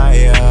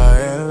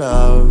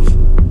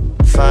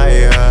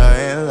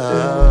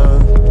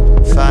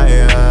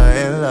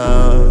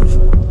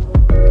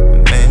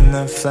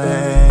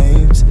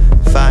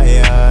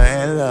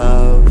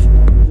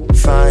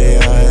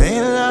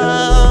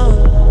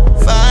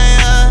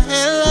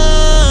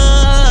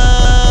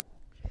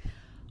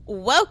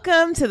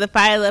Welcome to the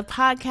Fire Love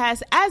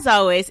Podcast. As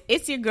always,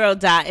 it's your girl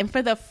Dot, and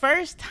for the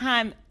first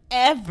time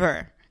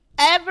ever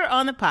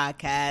on the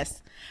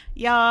podcast,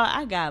 y'all,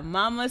 I got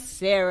Mama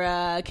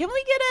Sarah. Can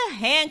we get a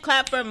hand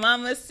clap for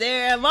Mama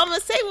Sarah? Mama,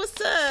 say what's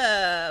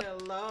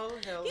up. Hello.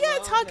 You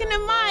gotta talk in the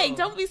mic.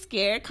 Don't be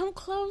scared. Come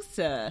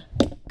closer.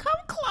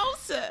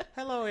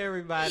 Hello,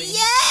 everybody.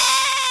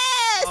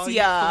 Yes, all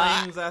y'all.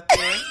 You flames out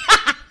there.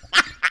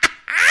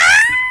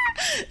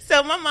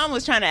 So my mom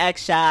was trying to act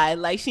shy,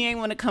 like she ain't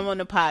want to come on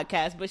the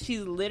podcast, but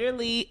she's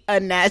literally a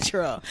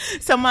natural.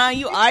 So Mom,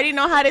 you already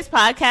know how this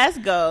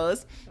podcast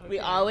goes. Okay. We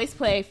always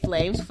play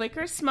Flames,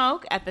 Flicker,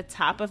 Smoke at the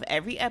top of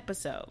every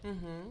episode.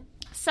 Mm-hmm.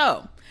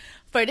 So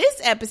for this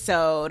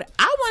episode,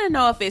 I want to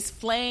know if it's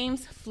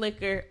flames,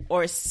 flicker,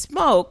 or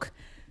smoke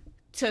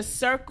to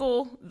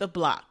circle the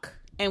block.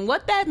 And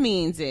what that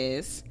means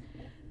is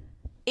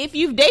if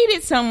you've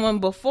dated someone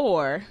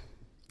before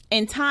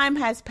and time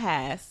has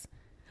passed,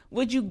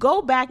 would you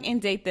go back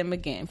and date them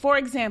again? For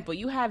example,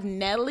 you have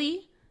Naelle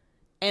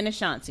and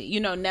Ashanti.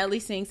 You know,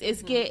 Naelle sings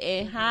It's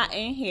Getting Hot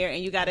in Here,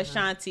 and you got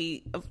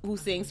Ashanti who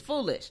sings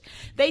Foolish.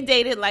 They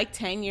dated like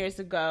 10 years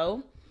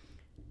ago,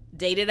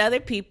 dated other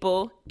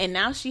people, and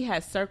now she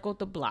has circled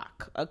the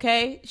block,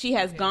 okay? She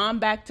has gone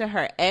back to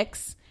her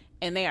ex,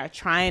 and they are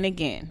trying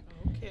again.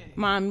 Okay.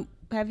 Mom,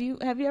 have you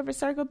ever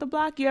circled the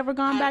block? You ever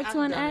gone back to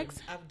an ex?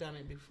 I've done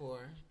it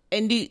before.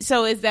 And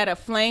so is that a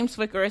flame,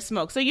 flicker, or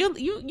smoke? So you're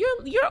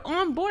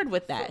on board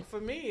with that. For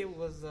me, it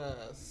was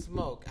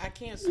smoke. I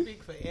can't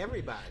speak for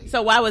everybody.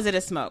 So why was it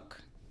a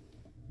smoke?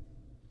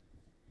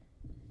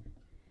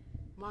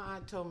 My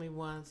aunt told me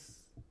once,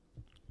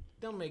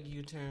 don't make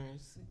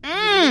U-turns.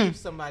 You leave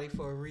somebody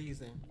for a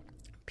reason.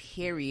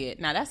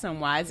 Period. Now that's some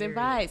wise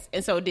advice.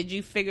 And so did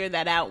you figure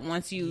that out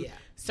once you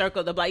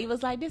circled the block? You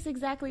was like, this is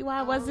exactly why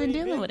I wasn't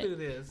dealing with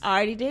it. I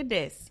already did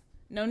this.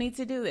 No need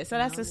to do this. So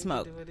that's a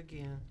smoke. Do it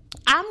again.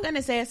 I'm going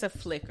to say it's a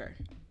flicker.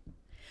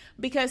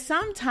 Because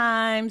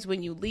sometimes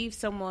when you leave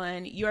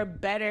someone, you're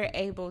better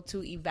able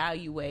to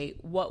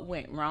evaluate what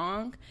went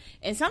wrong.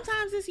 And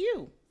sometimes it's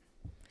you.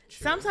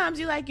 True. Sometimes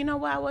you're like, you know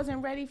what, I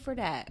wasn't ready for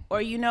that.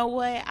 Or you know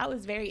what, I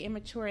was very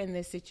immature in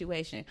this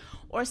situation.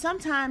 Or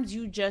sometimes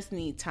you just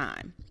need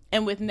time.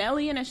 And with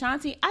Naelle and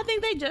Ashanti, I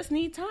think they just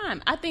need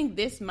time. I think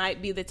this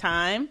might be the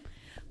time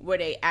where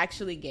they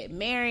actually get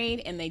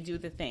married and they do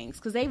the things.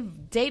 Because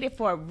they've dated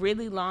for a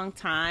really long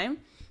time.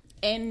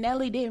 And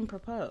Naelle didn't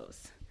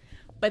propose.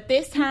 But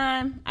this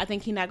time, I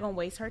think he's not going to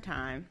waste her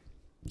time.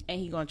 And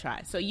he's going to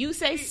try. So you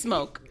say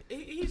smoke.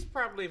 He's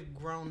probably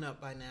grown up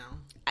by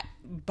now.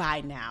 By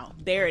now.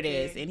 There it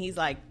is. And he's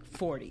like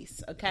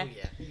 40s. Okay? Oh,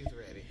 yeah. He's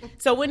ready.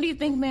 So when do you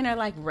think men are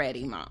like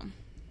ready, Mom?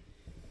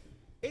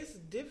 It's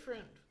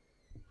different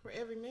for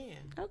every man.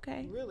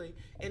 Okay. Really.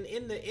 And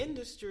in the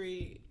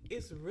industry,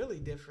 it's really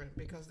different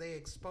because they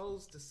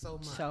exposed to so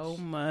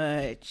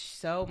much.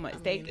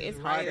 It's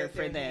harder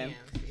for them.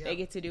 Yep. They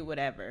get to do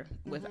whatever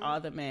with all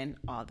the men,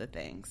 all the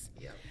things.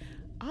 Yep.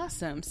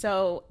 Awesome.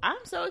 So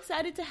I'm so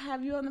excited to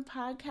have you on the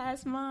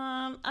podcast,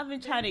 Mom. I've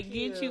been trying to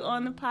get you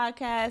on the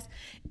podcast.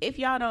 If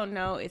y'all don't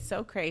know, it's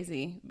so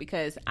crazy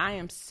because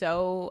I'm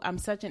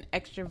such an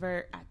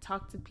extrovert. I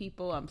talk to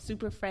people. I'm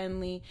super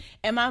friendly.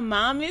 And my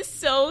mom is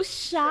so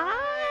shy.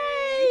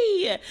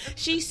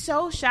 She's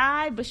so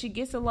shy, but she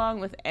gets along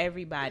with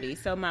everybody.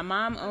 So my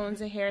mom owns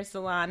a hair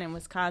salon in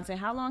Wisconsin.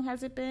 How long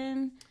has it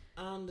been?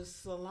 The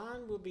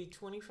salon will be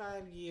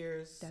 25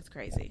 years. That's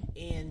crazy.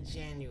 In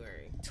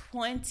January.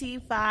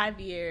 25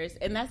 years.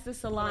 And that's the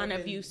salon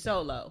of you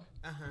solo.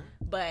 Uh-huh.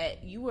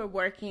 But you were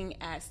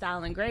working at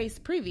Style and Grace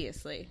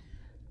previously.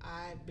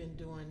 I've been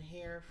doing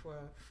hair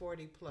for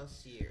 40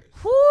 plus years.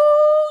 Whoo,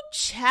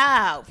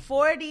 child.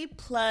 40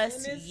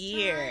 plus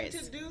years.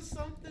 It's time to do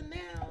something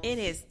else. It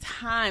is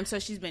time. So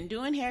she's been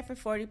doing hair for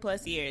 40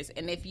 plus years.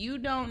 And if you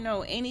don't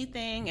know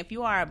anything, if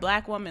you are a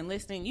black woman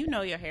listening, you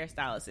know your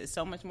hairstylist is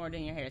so much more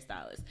than your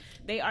hairstylist.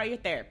 They are your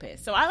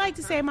therapist. So I like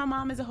to say my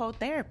mom is a whole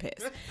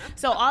therapist.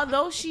 So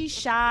although she's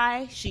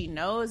shy, she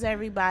knows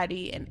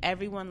everybody and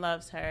everyone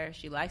loves her.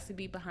 She likes to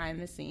be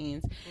behind the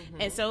scenes. Mm-hmm.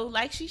 And so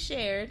like she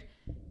shared,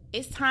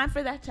 it's time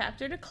for that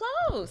chapter to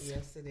close.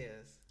 Yes, it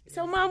is.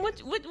 So, Mom,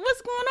 what's going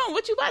on?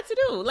 What you about to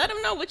do? Let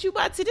them know what you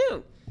about to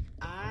do.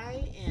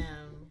 I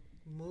am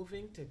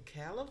moving to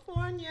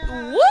California.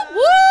 Whoop,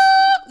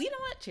 whoop. You know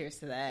what? Cheers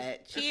to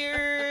that. Cheers.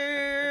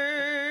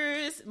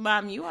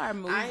 Mom, you are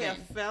moving. I have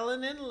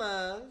fallen in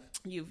love.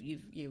 You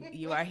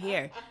are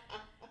here.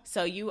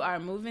 So you are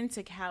moving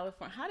to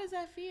California. How does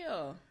that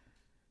feel?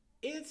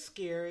 It's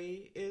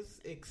scary. It's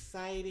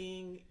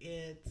exciting.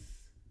 It's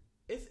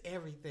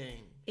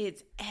everything.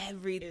 It's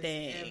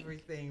everything. It's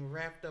everything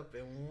wrapped up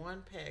in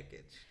one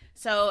package.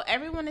 So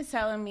everyone is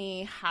telling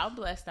me how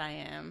blessed I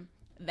am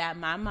that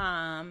my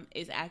mom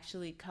is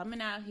actually coming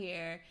out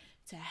here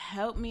to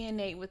help me and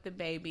Nate with the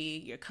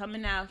baby. You're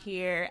coming out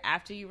here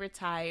after you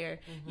retire.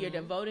 Mm-hmm. You're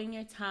devoting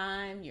your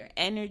time, your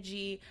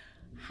energy.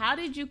 How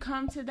did you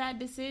come to that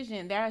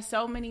decision? There are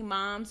so many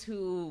moms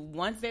who,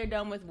 once they're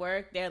done with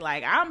work, they're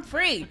like, I'm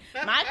free.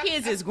 My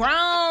kids is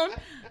grown.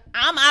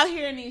 I'm out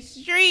here in these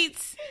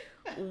streets.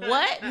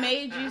 What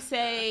made you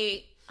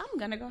say, I'm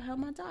going to go help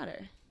my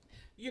daughter?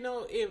 You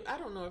know, I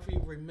don't know if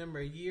you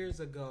remember years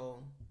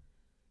ago,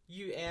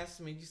 you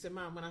asked me, you said,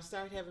 Mom, when I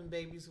start having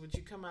babies, would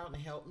you come out and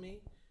help me?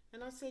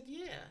 And I said,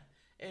 yeah.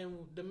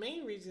 And the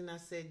main reason I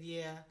said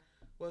yeah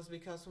was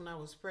because when I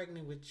was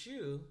pregnant with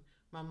you,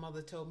 my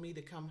mother told me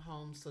to come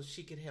home so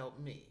she could help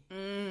me.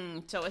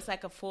 So it's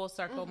like a full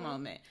circle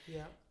moment.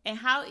 Yeah. And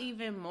how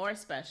even more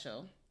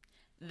special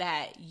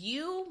that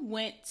you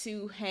went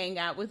to hang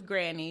out with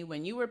Granny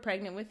when you were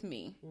pregnant with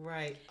me.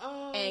 Right.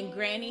 Oh. And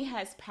Granny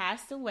has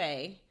passed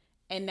away,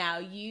 and now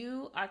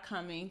you are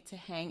coming to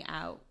hang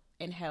out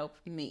and help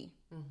me.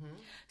 Mm-hmm.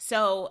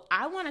 So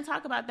I want to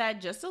talk about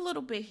that just a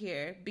little bit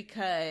here,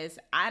 because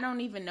I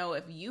don't even know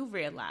if you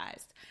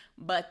realized,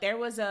 but there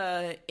was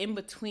a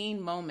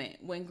in-between moment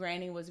when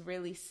Granny was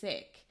really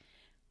sick,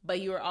 but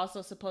you were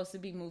also supposed to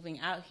be moving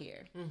out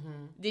here.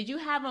 Mm-hmm. Did you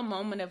have a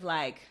moment of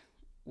like,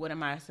 what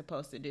am I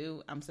supposed to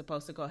do? I'm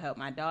supposed to go help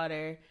my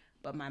daughter,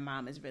 but my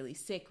mom is really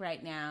sick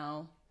right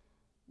now.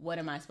 What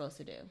am I supposed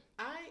to do?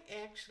 I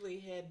actually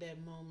had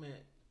that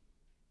moment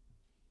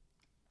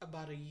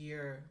about a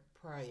year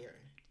prior.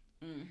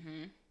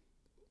 Mm-hmm.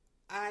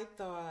 I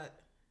thought,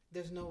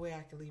 there's no way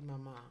I can leave my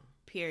mom.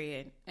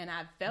 Period. And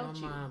I felt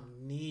my mom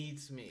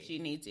needs me. She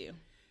needs you.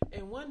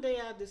 And one day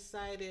I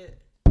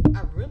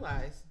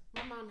realized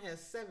my mom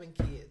has 7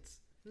 kids,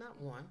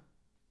 not 1.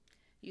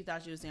 You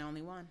thought you was the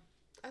only one.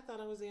 I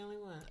thought I was the only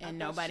one. And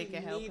nobody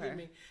could help her.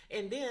 Me.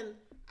 And then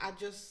I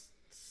just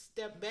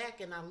stepped back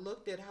and I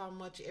looked at how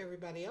much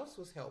everybody else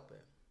was helping.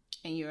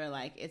 And you were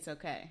like, it's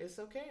okay. It's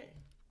okay.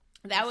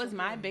 That was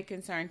my big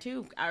concern,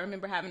 too. I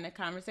remember having a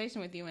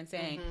conversation with you and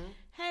saying,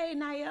 hey,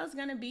 Naelle's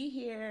going to be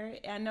here.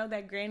 I know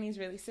that Granny's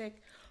really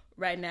sick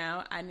right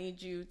now. I need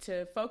you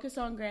to focus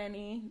on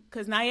Granny,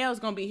 because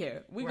Naelle's going to be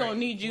here. We're going to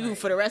need you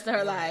for the rest of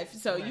her life.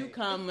 So you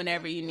come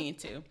whenever you need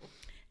to.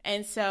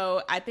 And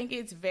so I think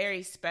it's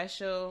very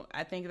special.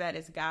 I think that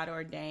it's God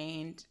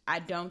ordained. I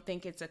don't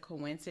think it's a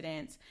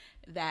coincidence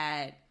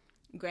that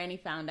Granny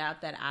found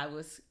out that I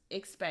was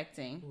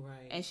expecting.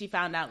 Right. And she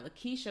found out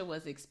Lakeisha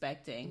was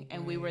expecting. Right.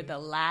 And we were the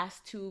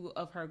last 2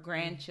 of her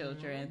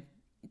grandchildren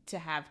to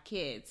have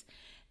kids.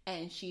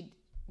 And she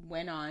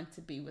went on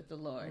to be with the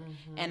Lord.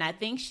 And I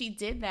think she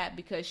did that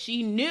because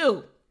she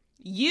knew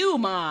you,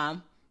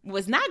 Mom,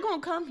 was not going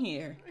to come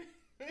here.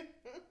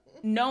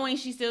 Knowing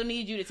she still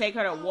needed you to take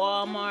her to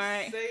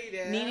Walmart,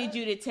 needed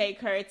you to take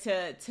her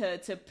to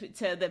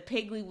the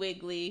Piggly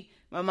Wiggly.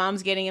 My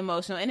mom's getting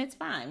emotional, and it's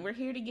fine. We're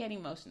here to get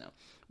emotional.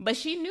 But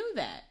she knew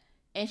that,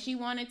 and she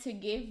wanted to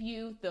give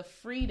you the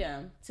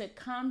freedom to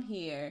come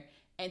here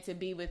and to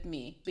be with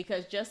me.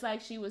 Because just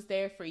like she was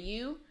there for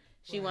you,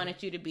 she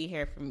wanted you to be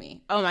here for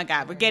me. Oh, my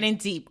God. We're getting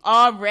deep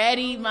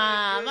already,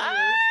 Mom.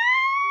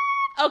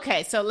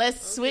 Okay, so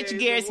let's switch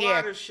gears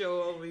here.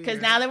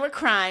 Because now that we're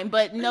crying,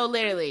 but no,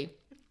 literally.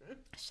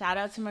 Shout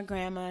out to my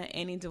grandma,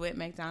 Annie Dewitt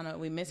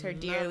McDonald. We miss her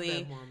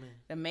dearly.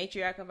 The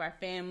matriarch of our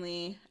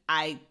family.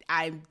 I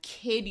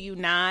kid you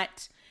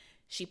not.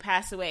 She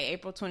passed away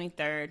April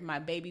 23rd. My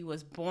baby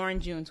was born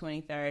June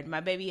 23rd.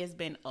 My baby has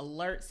been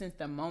alert since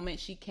the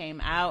moment she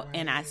came out. Right.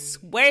 And I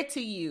swear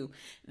to you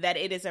that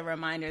it is a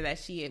reminder that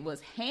she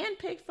was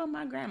handpicked from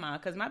my grandma,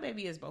 because my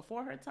baby is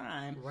before her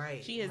time.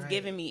 Right. She is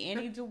giving me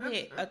Annie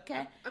DeWitt,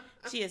 okay?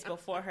 She is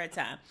before her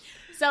time.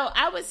 So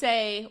I would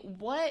say,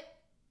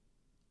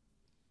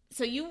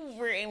 so you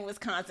were in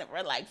Wisconsin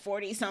for like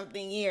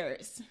 40-something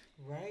years.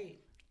 Right.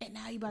 And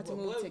now you're about to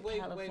move to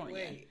California.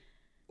 Wait.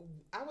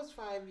 I was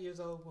 5 years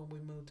old when we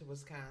moved to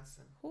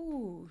Wisconsin.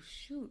 Ooh,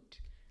 shoot.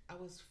 I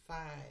was 5.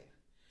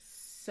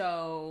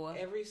 So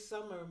every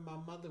summer, my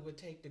mother would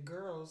take the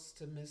girls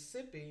to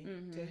Mississippi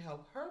to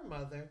help her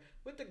mother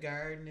with the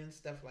garden and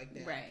stuff like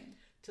that. Right.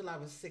 Till I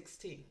was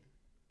 16.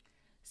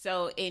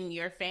 So in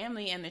your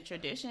family and the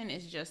tradition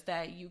is just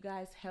that you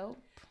guys help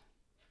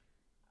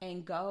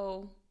and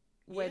go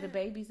where the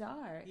babies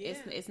are. Yeah.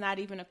 It's not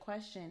even a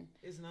question.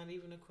 It's not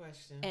even a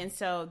question. And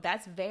so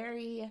that's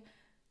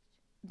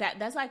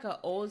that's like an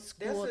old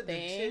school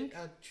thing.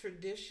 A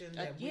tradition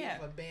that we've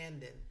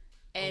abandoned.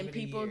 And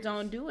people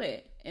don't do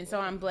it. And so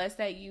I'm blessed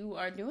that you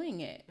are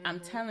doing it. I'm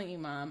telling you,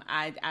 Mom.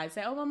 I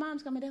say, oh, my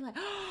mom's coming. They're like,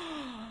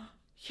 oh,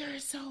 you're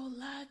so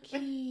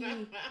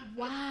lucky.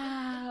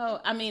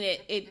 Wow. I mean,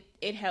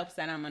 it helps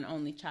that I'm an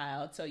only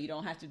child, so you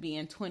don't have to be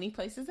in 20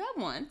 places at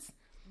once.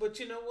 But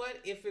you know what?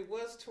 If it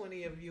was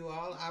 20 of you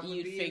all, I would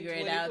You'd be figure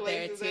in 20 it out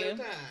places there too. At a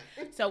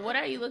time. So what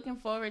are you looking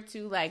forward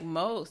to like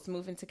most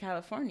moving to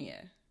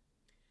California?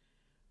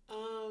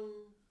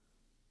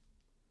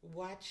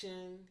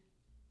 Watching,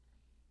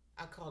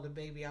 I call the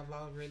baby, I've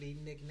already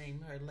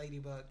nicknamed her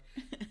Ladybug.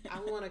 I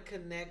want to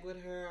connect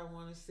with her. I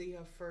want to see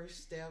her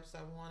first steps.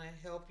 I want to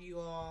help you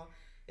all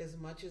as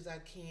much as I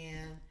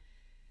can.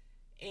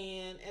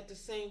 And at the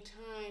same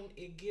time,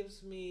 it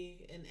gives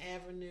me an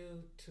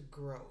avenue to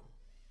grow.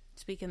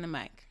 Speak in the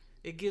mic.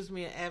 It gives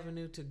me an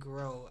avenue to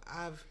grow.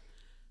 I've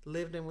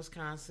lived in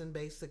Wisconsin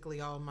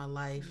basically all my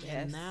life.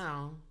 Yes.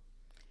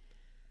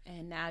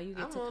 And now you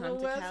get to come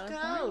to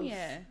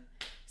California. Coast.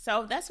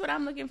 So that's what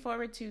I'm looking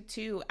forward to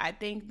too. I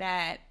think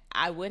that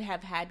I would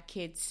have had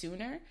kids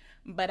sooner,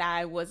 but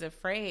I was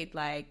afraid,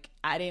 like,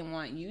 I didn't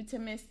want you to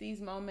miss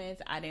these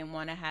moments. I didn't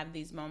want to have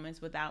these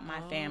moments without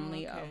my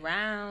family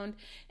around.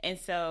 And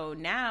so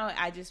now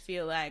I just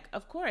feel like,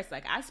 of course,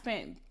 like, I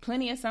spent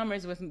plenty of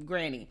summers with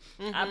Granny.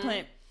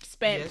 I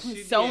spent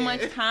so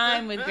much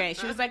time with Granny.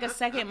 She was like a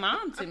second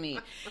mom to me.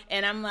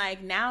 And I'm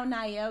like, now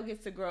Naelle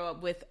gets to grow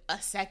up with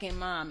a second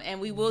mom, and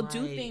we will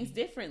do things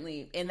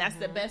differently. And that's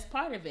the best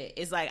part of it.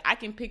 Is like, I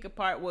can pick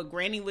apart what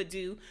Granny would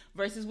do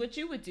versus what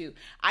you would do.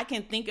 I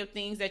can think of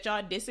things that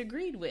y'all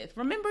disagreed with.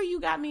 Remember, you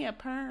got me a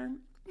perm?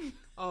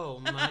 Oh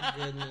my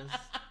goodness.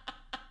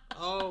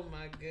 Oh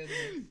my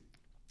goodness.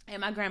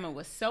 And my grandma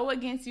was so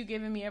against you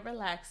giving me a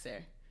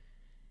relaxer.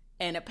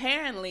 And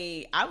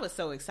apparently, I was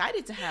so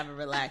excited to have a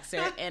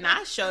relaxer. And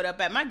I showed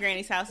up at my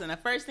granny's house, and the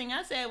first thing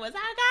I said was,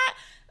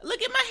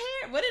 look at my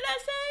hair. What did I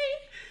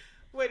say?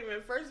 Wait a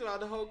minute. First of all,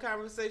 the whole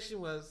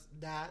conversation was,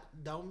 Dot,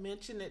 don't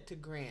mention it to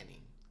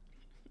Granny.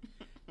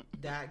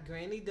 Dot,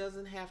 Granny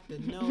doesn't have to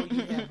know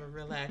you have a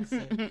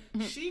relaxer.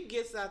 She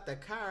gets out the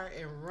car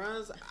and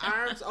runs,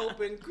 arms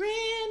open.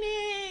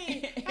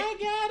 Granny, I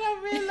got a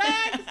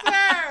relaxer.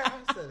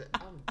 I said,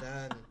 I'm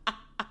done.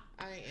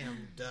 I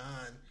am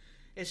done.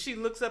 And she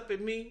looks up at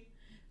me,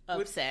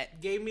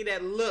 upset, gave me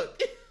that look.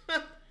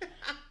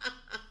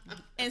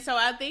 And so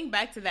I think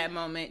back to that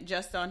moment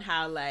just on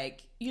how,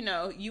 like, you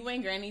know, you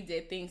and Granny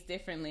did things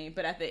differently,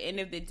 but at the end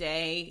of the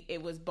day,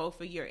 it was both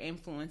of your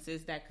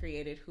influences that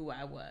created who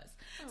I was.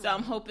 So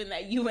I'm hoping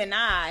that you and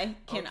I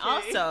can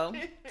also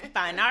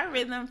find our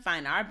rhythm,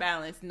 find our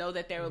balance, know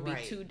that there will be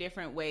two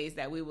different ways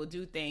that we will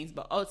do things,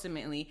 but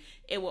ultimately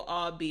it will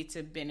all be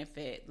to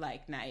benefit,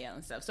 like, Naelle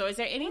and stuff. So is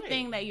there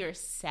anything that you're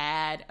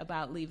sad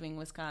about leaving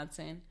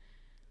Wisconsin?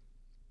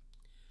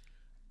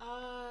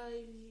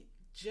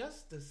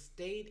 Just the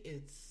state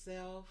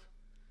itself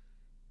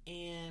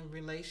and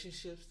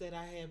relationships that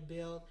I have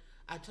built.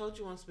 I told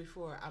you once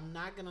before, I'm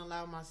not going to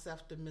allow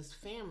myself to miss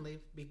family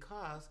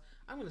because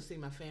I'm going to see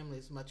my family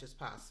as much as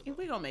possible.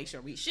 We're going to make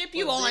sure we ship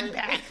you on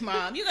back,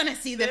 Mom. You're going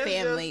to see the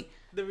family.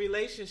 The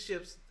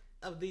relationships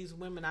of these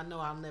women I know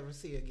I'll never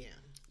see again.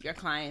 Your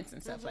clients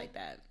and stuff like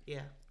that.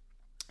 Yeah.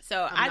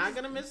 So I'm not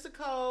going to miss the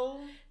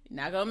cold.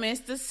 Not going to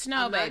miss the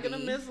snow, I'm baby. not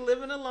going to miss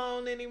living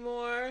alone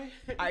anymore.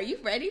 Are you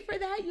ready for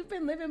that? You've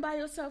been living by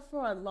yourself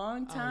for a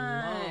long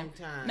time. A long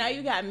time. Now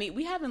you got me.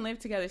 We haven't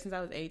lived together since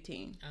I was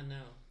 18. I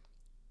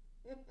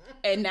know.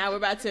 And now we're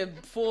about to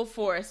full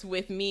force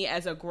with me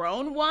as a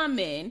grown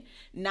woman,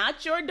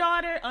 not your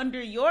daughter,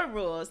 under your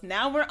rules.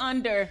 Now we're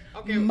under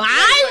my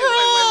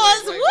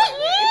rules. Wait.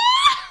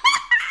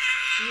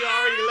 You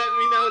already let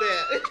me know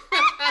that.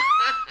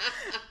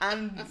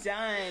 I'm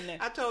done.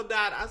 I told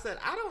Dot, I said,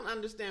 I don't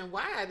understand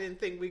why I didn't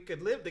think we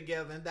could live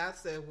together. And Dot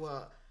said,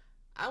 well,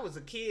 I was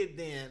a kid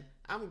then.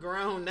 I'm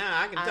grown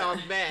now. I can talk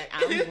back.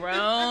 I'm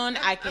grown.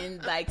 I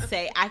can, like,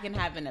 say, I can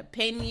have an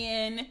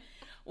opinion.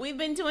 We've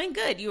been doing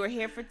good. You were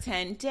here for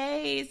 10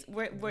 days.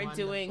 We're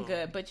doing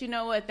good. But you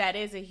know what? That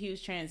is a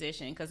huge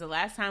transition because the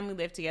last time we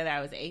lived together, I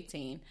was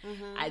 18.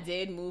 Mm-hmm. I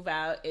did move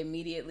out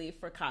immediately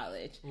for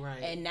college.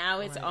 Right. And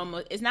now it's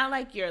almost, it's not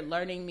like you're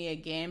learning me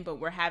again, but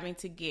we're having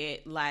to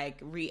get, like,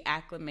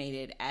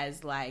 reacclimated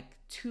as, like,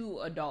 two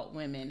adult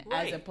women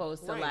as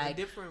opposed to like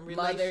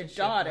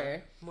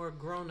mother-daughter. More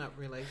grown-up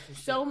relationship.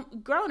 So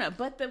grown-up.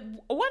 But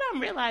what I'm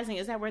realizing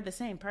is that we're the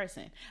same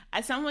person.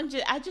 I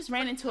just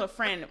ran into a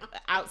friend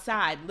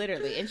outside,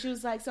 literally, and she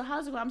was like, so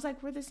how's it going? I was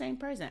like, we're the same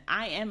person.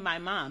 I am my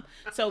mom.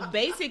 So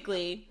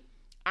basically,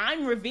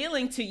 I'm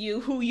revealing to you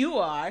who you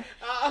are,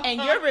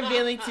 and you're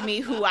revealing to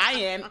me who I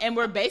am, and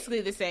we're basically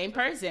the same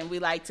person. We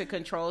like to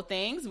control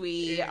things.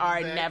 We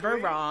are never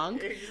wrong.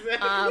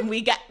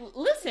 Exactly.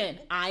 Listen,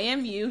 I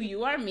am you,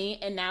 you are me,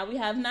 and now we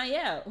have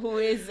Naelle, who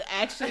is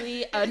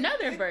actually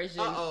another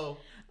version.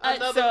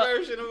 Another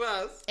version of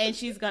us. And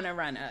she's going to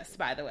run us,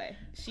 by the way.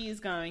 She's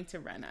going to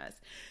run us.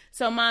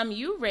 So, Mom,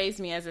 you raised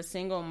me as a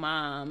single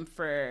mom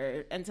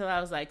until I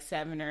was like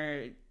 7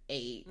 or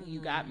 8. Mm-hmm. You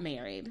got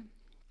married.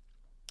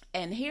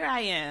 And here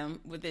I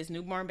am with this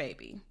newborn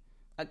baby,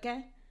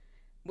 okay?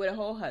 With a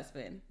whole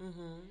husband.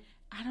 Mm-hmm.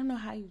 I don't know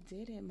how you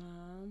did it,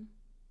 Mom.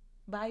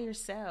 By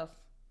yourself.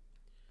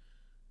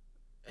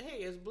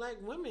 Hey, as Black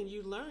women,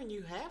 you learn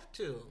you have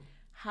to.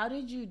 How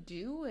did you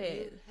do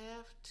it? You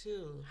have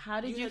to.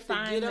 How did you have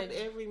find to get up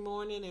every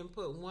morning and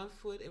put one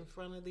foot in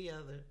front of the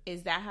other.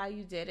 Is that how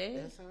you did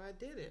it? That's how I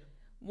did it.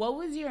 What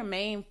was your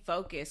main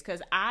focus? Because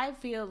I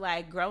feel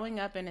like growing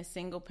up in a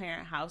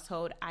single-parent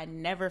household, I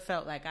never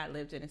felt like I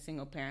lived in a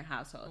single-parent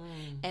household.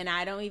 And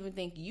I don't even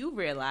think you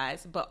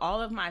realize, but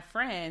all of my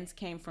friends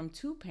came from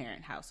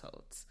two-parent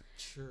households.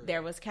 True.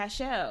 There was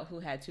Cashel, who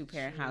had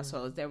two-parent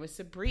households. There was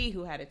Sabri,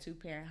 who had a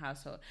two-parent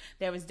household.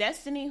 There was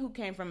Destiny, who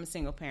came from a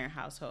single-parent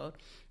household.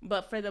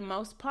 But for the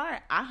most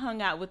part, I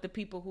hung out with the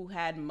people who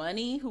had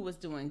money, who was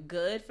doing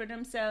good for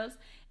themselves,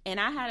 and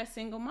I had a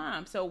single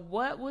mom. So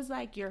what was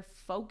like your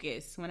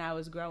focus when I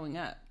was growing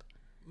up?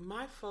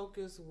 My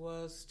focus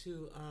was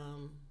to,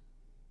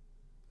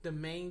 the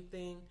main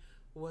thing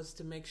was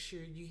to make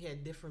sure you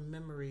had different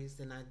memories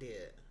than I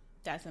did.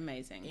 That's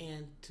amazing.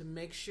 And to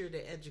make sure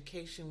that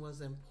education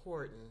was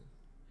important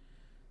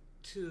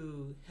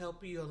to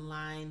help you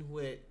align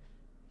with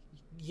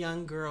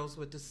young girls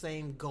with the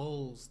same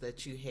goals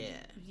that you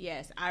had.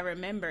 Yes, I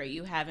remember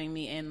you having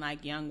me in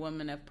like Young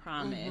Woman of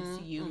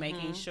Promise, you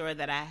making sure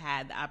that I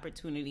had the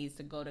opportunities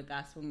to go to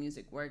gospel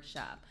music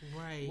workshop.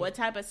 Right. What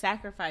type of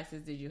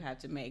sacrifices did you have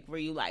to make? Were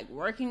you like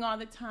working all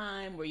the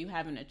time? Were you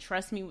having to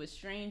trust me with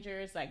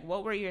strangers? Like,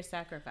 what were your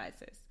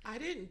sacrifices? I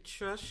didn't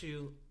trust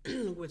you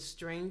with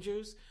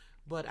strangers,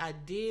 but I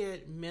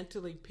did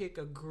mentally pick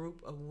a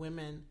group of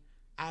women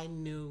I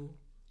knew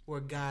were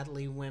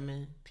godly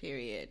women.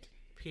 Period.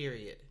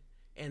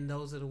 And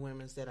those are the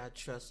women that I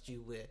trust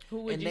you with.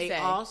 Who would and you say? And they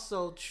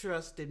also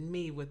trusted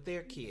me with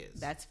their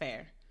kids. That's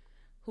fair.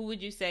 Who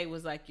would you say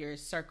was like your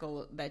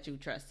circle that you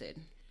trusted?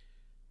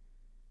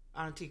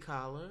 Auntie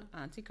Carla.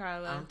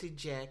 Auntie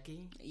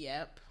Jackie.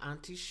 Yep.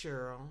 Auntie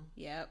Cheryl.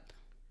 Yep.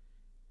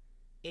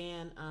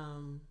 And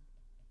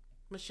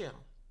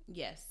Michelle.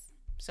 Yes.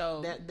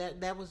 So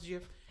that was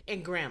your,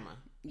 and Grandma.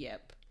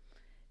 Yep.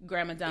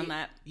 Grandma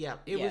Dunlap.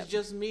 It was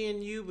just me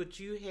and you, but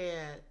you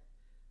had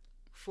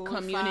 4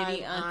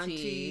 community or 5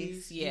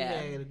 aunties.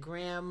 Yeah. You had a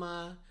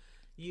grandma.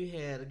 You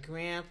had a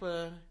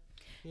grandpa.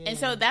 Yeah. And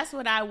so that's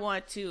what I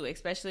want to,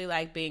 especially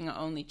like being an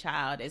only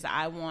child, is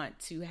I want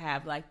to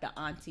have like the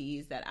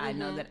aunties that I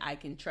know that I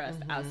can trust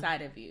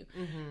outside of you.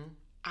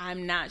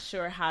 I'm not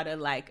sure how to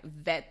like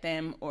vet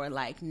them or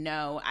like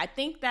know. I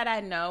think that I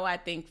know. I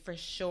think for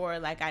sure,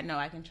 like I know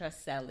I can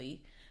trust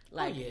Sally.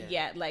 Like,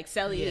 like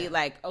Sally,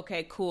 like,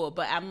 okay, cool.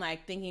 But I'm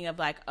like thinking of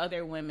like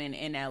other women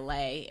in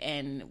LA.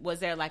 And was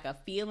there like a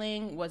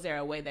feeling? Was there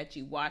a way that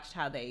you watched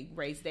how they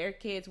raised their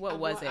kids? What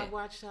was it? I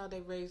watched how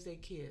they raised their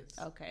kids.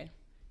 Okay.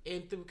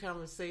 And through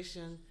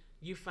conversation,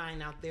 you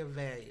find out their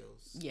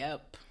values.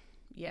 Yep.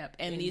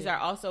 And these are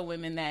also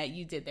women that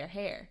you did their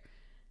hair.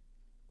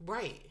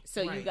 Right.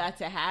 So you got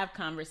to have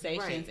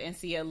conversations and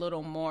see a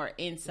little more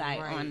insight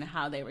on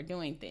how they were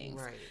doing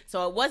things. Right.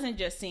 So it wasn't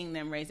just seeing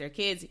them raise their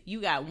kids. You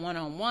got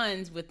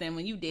one-on-ones with them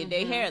when you did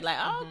their hair. Like,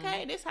 oh,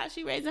 okay, this how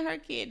she raising her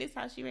kid. This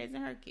how she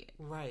raising her kid.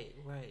 Right.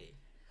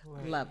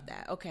 Love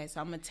that. Okay, so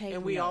I'm going to take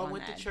And we all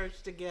went to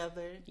church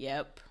together.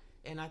 Yep.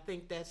 And I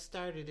think that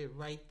started it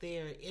right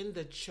there in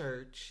the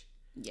church.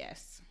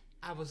 Yes.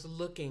 I was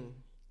looking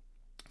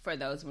for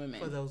those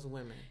women.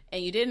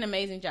 And you did an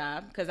amazing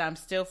job because I'm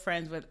still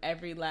friends with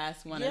every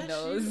last one of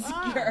those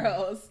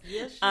girls.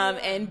 Yes,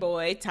 and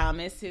boy,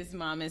 Thomas, his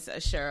mom is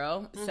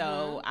Cheryl.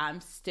 So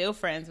I'm still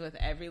friends with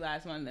every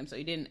last one of them. So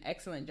you did an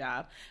excellent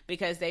job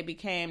because they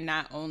became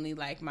not only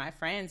like my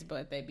friends,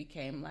 but they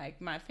became like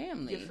my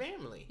family. Your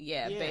family.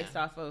 Yeah, based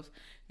off of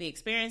the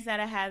experience that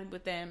I had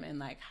with them and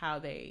like how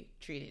they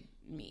treated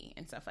me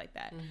and stuff like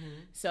that.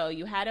 So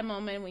you had a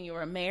moment when you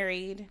were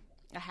married.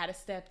 I had a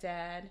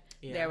stepdad.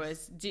 Yes. There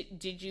was.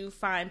 Did you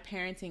find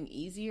parenting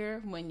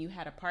easier when you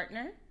had a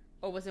partner,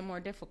 or was it more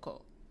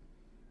difficult?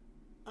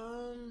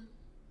 I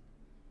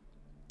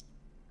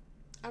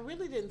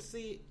really didn't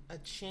see a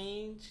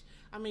change.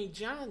 I mean,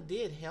 John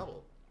did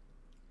help,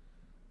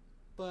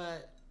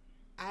 but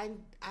I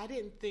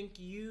didn't think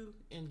you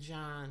and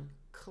John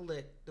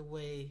clicked the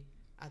way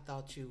I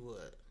thought you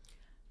would.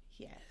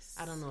 Yes.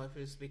 I don't know if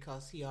it's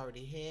because he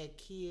already had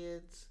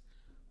kids,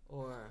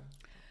 or.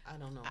 I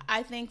don't know.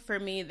 I think for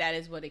me, that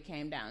is what it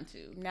came down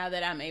to. Now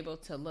that I'm able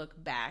to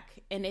look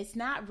back, and it's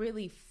not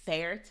really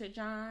fair to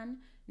John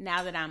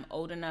now that I'm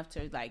old enough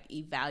to like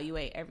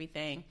evaluate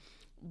everything,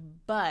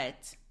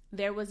 but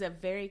there was a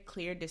very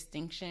clear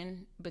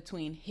distinction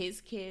between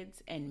his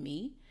kids and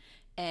me.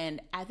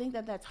 And I think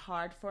that that's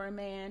hard for a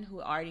man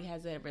who already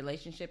has a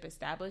relationship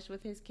established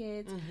with his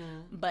kids.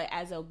 But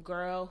as a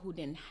girl who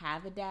didn't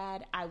have a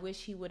dad, I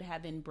wish he would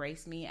have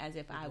embraced me as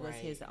if I was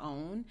his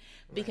own.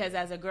 Because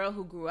as a girl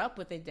who grew up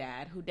with a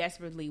dad, who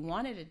desperately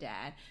wanted a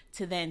dad,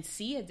 to then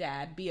see a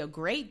dad be a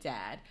great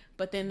dad,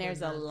 but then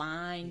there's a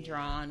line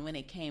drawn when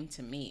it came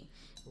to me.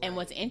 And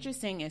what's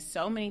interesting is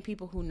so many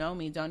people who know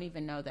me don't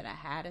even know that I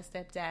had a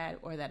stepdad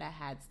or that I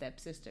had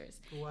stepsisters.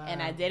 Wow.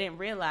 And I didn't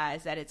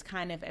realize that it's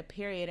kind of a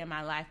period in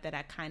my life that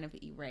I kind of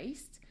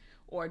erased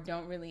or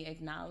don't really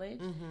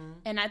acknowledge.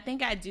 And I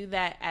think I do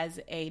that as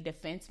a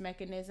defense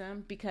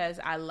mechanism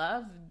because I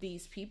love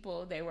these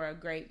people. They were a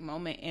great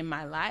moment in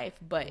my life,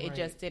 but it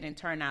just didn't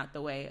turn out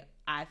the way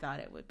I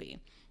thought it would be.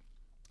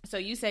 So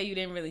you say you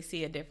didn't really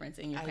see a difference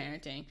in your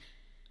parenting.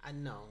 I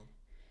know.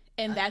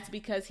 And that's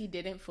because he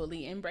didn't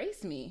fully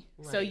embrace me.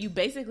 Right. So you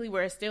basically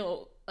were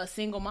still a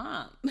single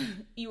mom.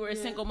 You were a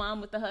single mom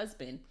with a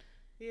husband.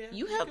 Yeah,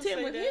 you helped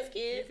him with his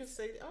kids. You can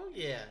say, oh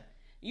yeah.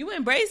 You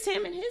embraced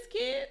him and his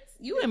kids.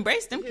 You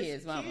embraced them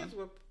kids, Mama. His kids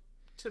were,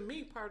 to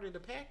me, part of the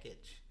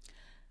package.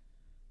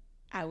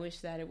 I wish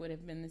that it would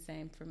have been the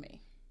same for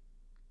me.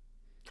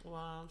 Well,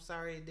 I'm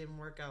sorry it didn't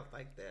work out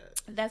like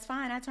that. That's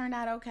fine. I turned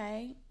out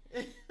okay.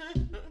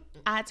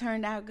 I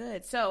turned out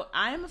good. So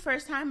I am a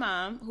first-time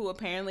mom who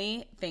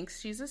apparently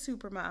thinks she's a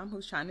super mom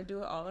who's trying to do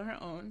it all on her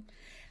own.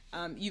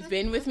 You've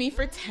been with me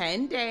for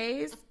 10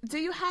 days. Do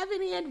you have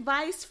any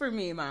advice for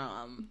me,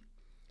 Mom?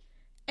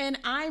 And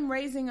I'm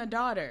raising a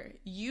daughter.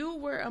 You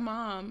were a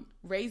mom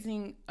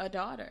raising a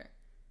daughter.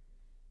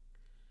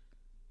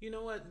 You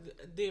know what?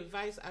 The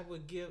advice I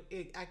would give,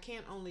 I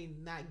can't only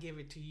not give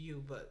it to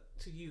you, but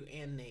to you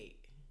and Nate.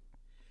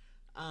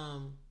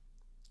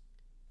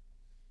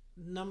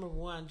 Number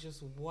one,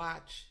 just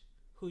watch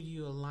who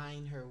you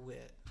align her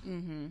with.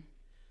 Mm-hmm.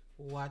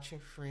 Watch her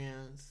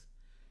friends.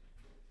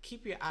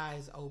 Keep your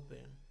eyes open.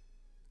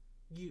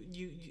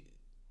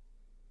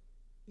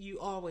 You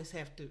always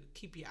have to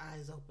keep your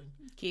eyes open.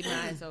 Keep your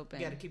eyes open.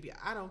 You got to keep your.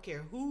 I don't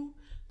care who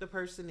the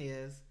person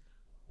is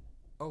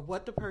or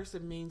what the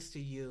person means to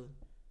you.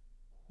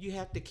 You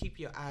have to keep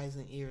your eyes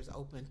and ears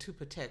open to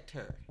protect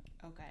her.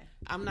 Okay.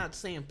 I'm not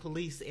saying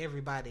police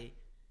everybody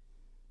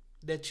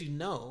that you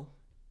know.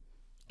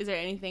 Is there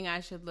anything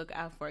I should look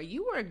out for?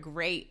 You were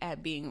great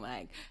at being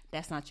like,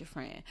 that's not your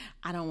friend.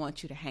 I don't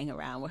want you to hang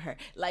around with her.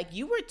 Like,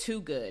 you were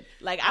too good.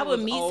 Like, I would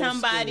meet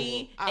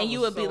somebody and you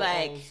would be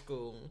like,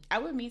 I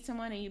would meet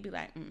someone and you'd be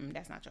like,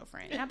 that's not your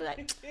friend. And I'd be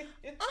like,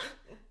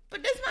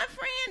 but that's my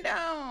friend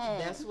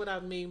though. That's what I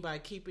mean by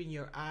keeping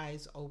your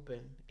eyes open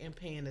and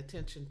paying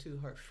attention to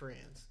her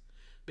friends.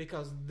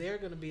 Because they're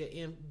going to be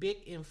a big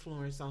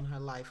influence on her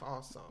life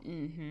also.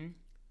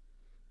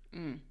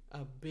 Mm-hmm.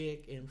 A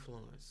big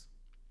influence.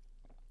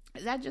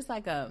 Is that just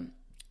like a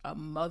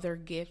mother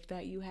gift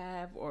that you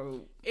have, or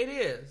it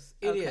is?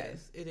 It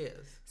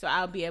is. So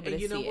I'll be able to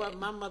see it. You know what?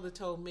 My mother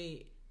told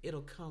me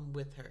it'll come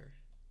with her.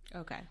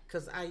 Okay.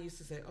 Because I used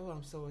to say, "Oh,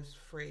 I'm so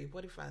afraid.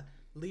 What if I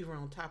leave her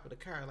on top of the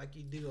car like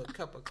you do a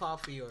cup of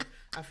coffee, or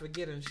I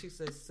forget her?" And she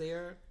says,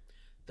 "Sarah,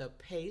 the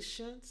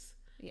patience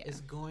is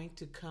going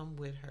to come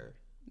with her."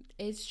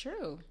 It's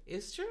true.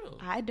 It's true.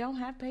 I don't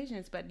have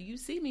patience, but you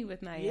see me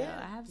with Naelle. Yeah,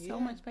 I have so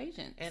much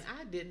patience. And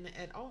I didn't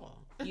at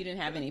all. You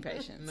didn't have any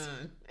patience.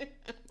 None.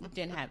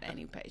 Didn't have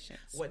any patience.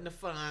 Wasn't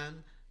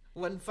fun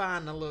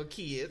the little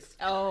kids.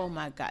 Oh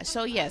my gosh.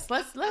 So yes,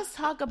 let's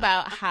talk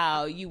about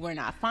how you were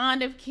not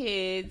fond of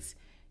kids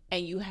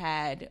and you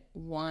had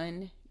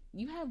one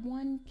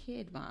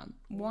kid, Mom.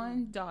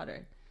 One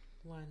daughter.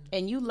 One.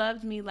 And you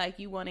loved me like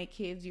you wanted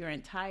kids your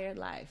entire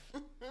life.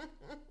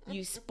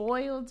 You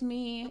spoiled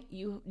me.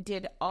 You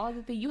did all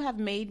the things. You have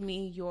made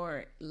me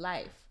your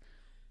life.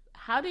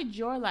 How did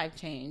your life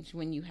change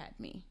when you had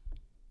me?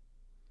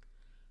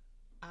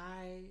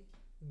 I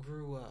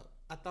grew up.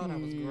 I thought I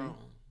was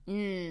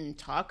grown.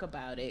 Talk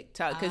about it.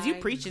 Because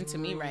you're preaching to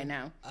me right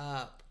now.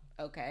 Up.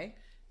 Okay.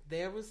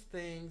 There was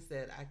things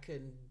that I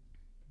couldn't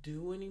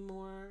do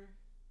anymore.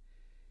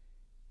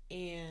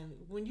 And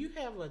when you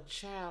have a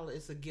child,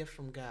 it's a gift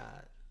from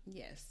God.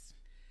 Yes.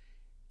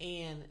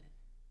 And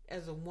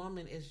as a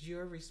woman, it's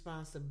your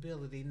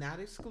responsibility, not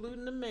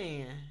excluding the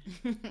man.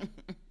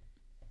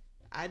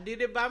 I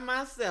did it by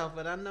myself,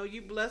 but I know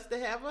you blessed to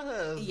have a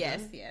husband.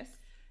 Yes.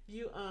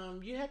 You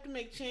have to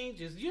make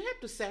changes. You have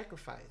to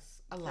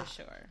sacrifice a lot.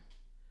 For sure.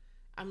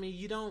 I mean,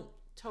 you don't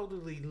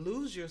totally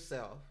lose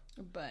yourself,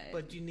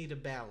 but you need a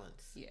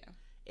balance. Yeah.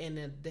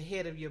 And the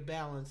head of your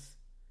balance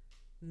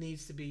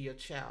needs to be your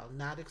child,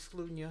 not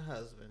excluding your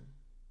husband,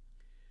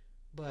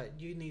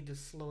 but you need to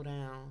slow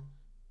down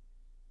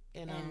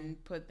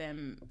and put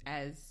them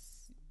as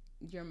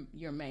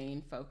your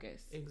main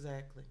focus.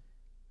 Exactly.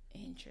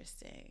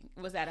 Interesting.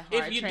 Was that a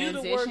hard transition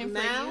do the work for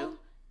now, you?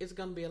 It's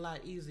going to be a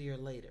lot easier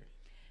later.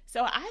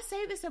 So I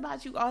say this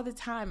about you all the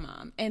time,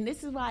 Mom, and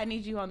this is why I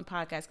need you on the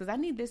podcast, because I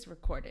need this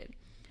recorded.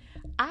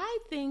 I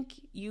think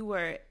you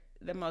were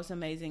the most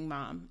amazing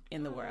mom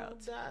in the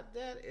world.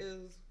 That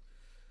is,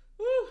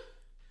 whew.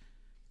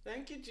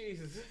 Thank you,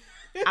 Jesus.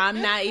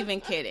 I'm not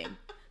even kidding.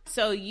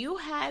 So you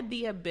had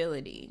the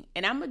ability,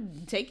 and I'm going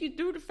to take you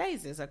through the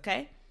phases,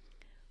 okay?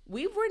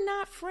 We were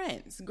not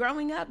friends.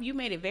 Growing up, you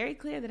made it very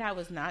clear that I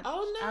was not.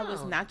 Oh, no. I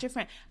was not your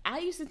friend. I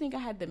used to think I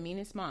had the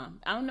meanest mom.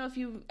 I don't know if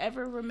you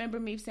ever remember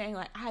me saying,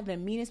 like, I have the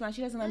meanest mom.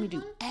 She doesn't let me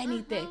do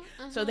anything.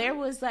 So there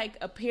was, like,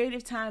 a period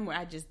of time where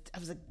I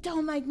was like,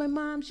 don't like my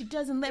mom. She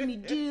doesn't let me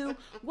do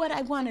what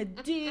I want to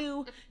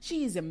do.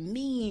 She's a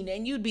mean.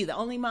 And you'd be the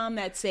only mom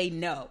that'd say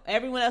no.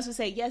 Everyone else would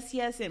say yes,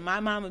 yes. And my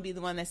mom would be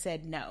the one that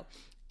said no.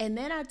 And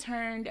then I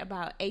turned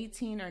about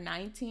 18 or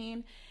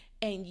 19,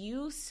 and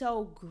you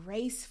so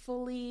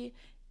gracefully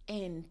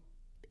and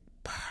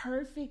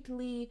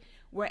perfectly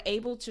were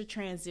able to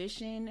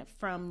transition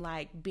from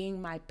like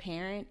being my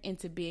parent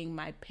into being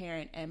my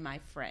parent and my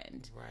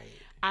friend. Right.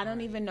 I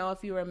don't even know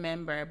if you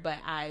remember, but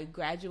I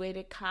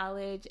graduated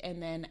college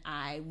and then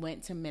I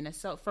went to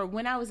Minnesota. For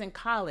when I was in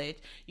college,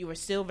 you were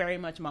still very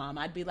much mom.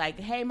 I'd be like,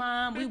 hey,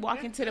 Mom, we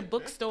walk into the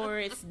bookstore.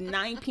 It's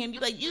 9 p.m.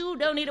 You're like, you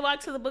don't need to walk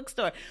to the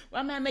bookstore.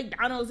 Well, I'm at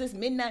McDonald's. It's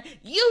midnight.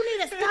 You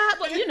need to stop.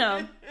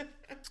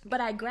 But,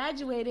 But I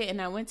graduated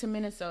and I went to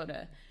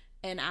Minnesota.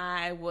 And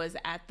I was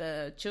at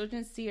the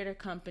Children's Theater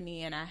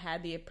Company and I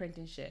had the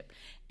apprenticeship.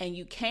 And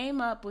you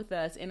came up with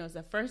us and it was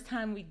the first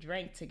time we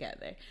drank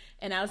together.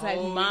 And I was like,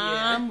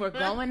 Mom, we're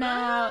going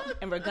out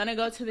and we're going to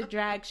go to the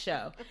drag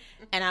show.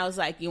 And I was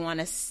like, you want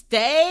to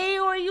stay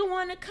or you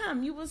want to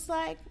come? You was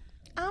like,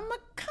 I'ma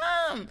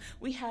come.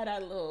 We had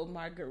our little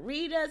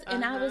margaritas,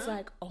 and I was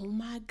like, oh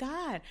my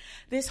God.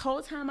 This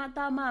whole time I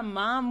thought my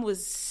mom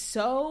was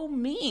so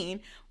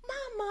mean.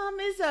 My mom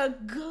is a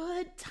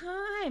good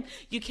time.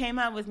 You came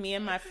out with me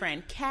and my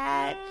friend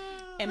Kat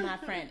and my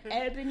friend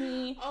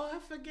Ebony. Oh, I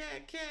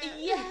forget Kat.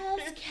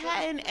 Yes,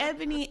 Kat and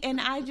Ebony. And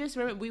I just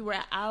remember we were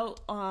out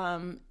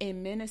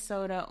in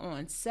Minnesota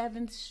on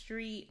 7th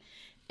Street,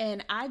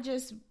 and I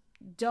just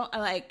don't,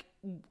 like,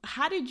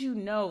 how did you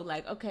know,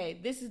 like, okay,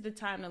 this is the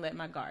time to let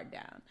my guard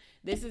down.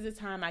 This is the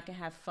time I can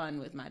have fun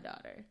with my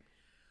daughter.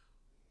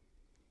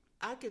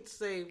 I could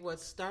say what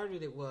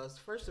started it was,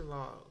 first of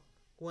all,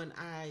 when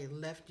I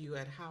left you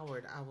at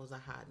Howard, I was a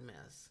hot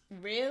mess.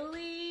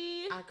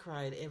 Really? I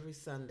cried every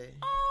Sunday.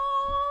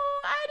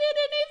 Oh, I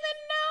didn't even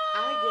know.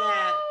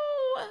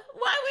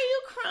 Why were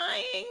you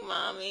crying,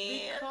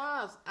 Mommy?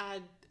 Because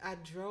I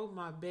drove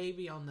my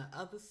baby on the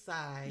other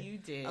side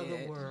of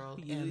the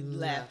world and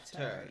left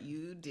her.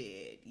 You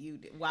did.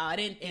 Wow, I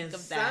didn't think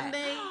of that.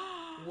 Sunday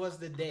was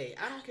the day.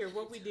 I don't care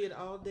what we did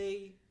all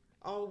day,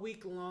 all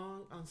week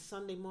long. On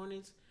Sunday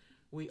mornings,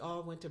 we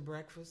all went to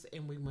breakfast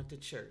and we went to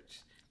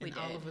church. And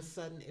all of a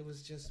sudden, it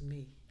was just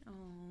me.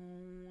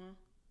 Oh,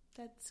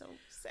 that's so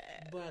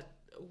sad. But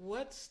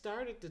what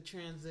started the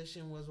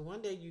transition was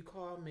one day you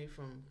called me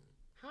from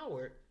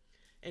Howard,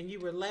 and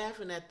you were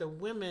laughing at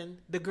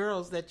the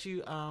girls that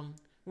you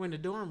were in the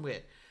dorm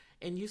with.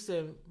 And you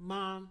said,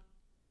 Mom,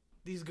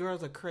 these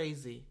girls are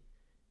crazy.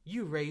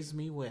 You raised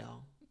me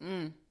well.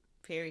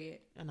 Period.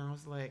 And I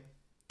was like,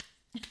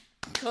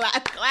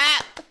 clap,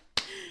 clap.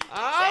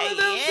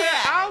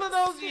 All of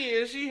those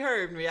years, she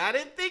heard me. I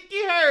didn't think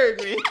you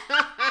heard me.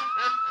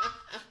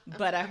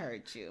 But I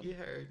heard you. You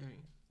heard me.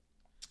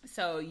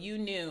 So you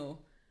knew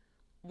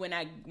when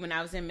I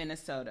was in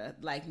Minnesota,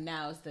 like,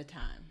 now's the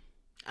time.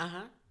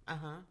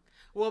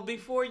 Well,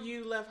 before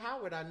you left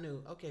Howard, I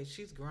knew, okay,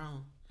 she's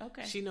grown.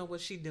 Okay. She know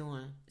what she's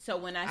doing. So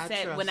when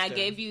I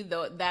gave you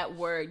that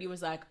word, you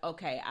was like,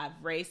 okay, I've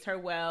raised her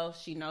well.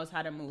 She knows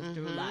how to move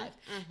through life.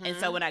 And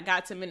so when I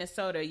got to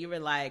Minnesota, you were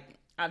like,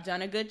 I've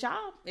done a good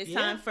job. It's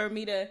time for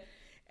me to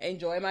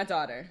enjoy my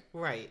daughter.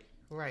 Right.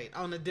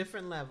 On a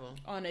different level.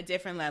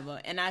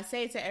 And I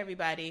say to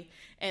everybody,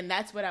 and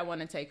that's what I want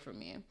to take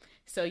from you.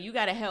 So you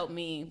got to help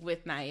me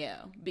with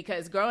Naelle,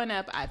 because growing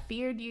up, I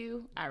feared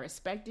you. I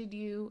respected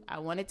you. I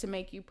wanted to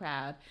make you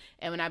proud.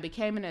 And when I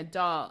became an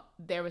adult,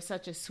 there was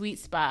such a sweet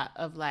spot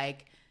of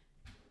like,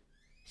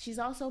 she's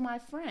also my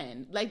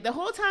friend. Like, the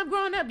whole time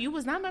growing up, you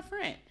was not my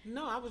friend.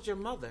 No, I was your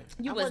mother.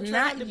 You was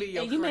not to be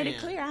your friend. You made it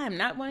clear I am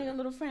not one of your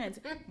little friends.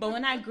 But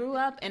when I grew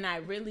up and I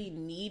really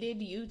needed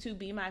you to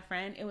be my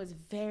friend, it was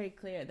very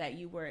clear that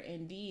you were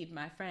indeed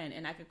my friend.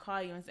 And I could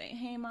call you and say,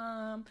 hey,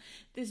 Mom,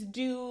 this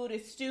dude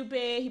is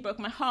stupid. He broke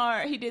my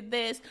heart. He did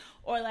this.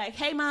 Or like,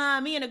 hey,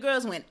 Mom, me and the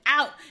girls went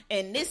out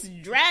and this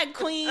drag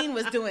queen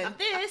was doing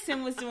this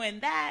and was doing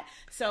that.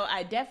 So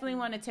I definitely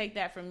want to take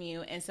that from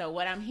you. And so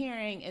what I'm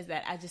hearing is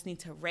that I just need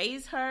to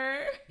raise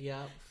her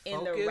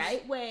in the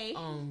right way.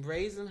 On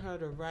raising her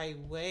the right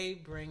way,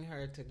 bring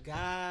her to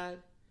God.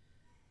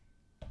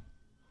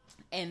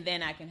 And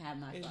then I can have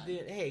my fun.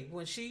 Then, hey,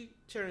 when she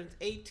turns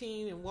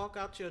 18 and walk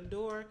out your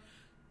door,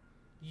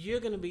 you're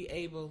going to be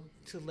able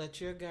to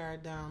let your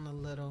guard down a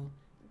little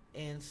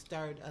and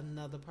start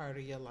another part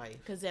of your life.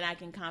 Because then I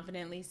can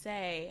confidently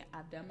say,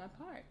 I've done my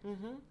part.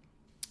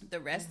 The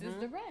rest is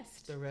the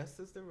rest. The rest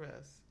is the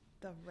rest.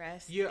 The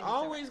rest You're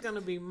always going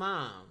to be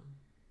Mom.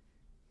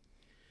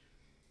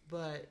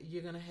 But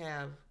you're going to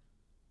have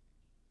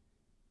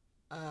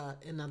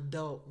an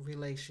adult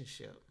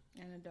relationship.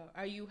 An adult.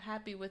 Are you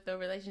happy with the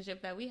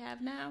relationship that we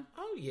have now?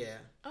 Oh, yeah.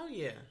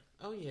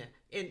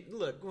 And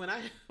look, when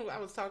I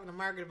was talking to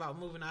Margaret about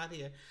moving out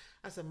here,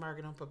 I said,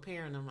 Margaret, I'm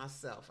preparing her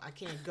myself. I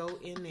can't go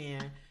in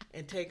there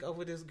and take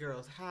over this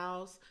girl's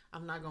house.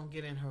 I'm not going to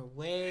get in her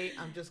way.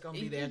 I'm just going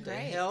to be there to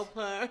help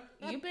her.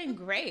 You've been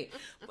great.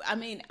 I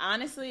mean,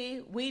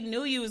 honestly, we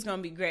knew you was going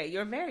to be great.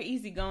 You're very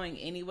easygoing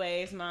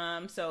anyways,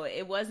 Mom. So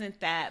it wasn't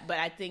that. But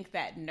I think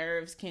that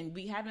nerves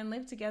we haven't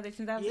lived together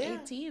since I was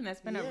 18.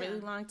 That's been a really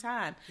long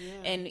time. Yeah.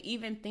 And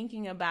even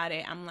thinking about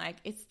it, I'm like,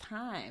 it's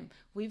time.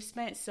 We've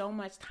spent so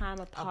much time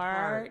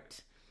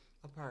apart.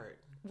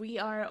 We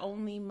are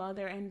only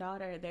mother and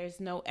daughter.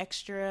 There's no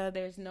extra.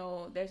 There's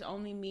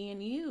only me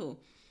and you.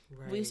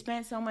 Right. We've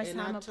spent so much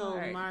time apart. And I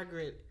told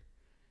Margaret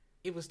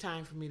it was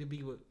time for me to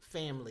be with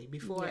family.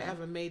 Before I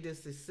ever made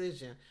this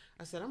decision,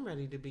 I said, I'm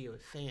ready to be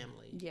with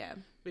family. Yeah.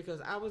 Because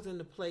I was in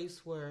the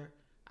place where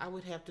I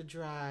would have to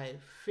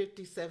drive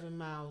 57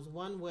 miles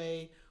one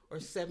way or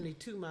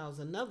 72 miles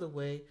another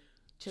way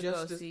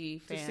to see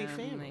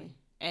family.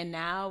 And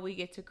now we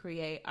get to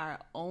create our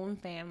own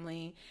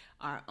family,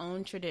 our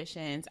own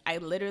traditions. I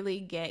literally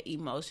get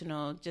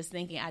emotional just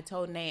thinking. I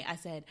told Nate, I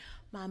said,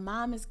 my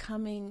mom is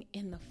coming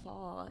in the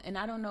fall. And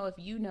I don't know if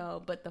you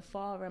know, but the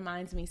fall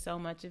reminds me so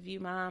much of you,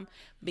 Mom,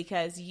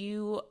 because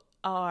you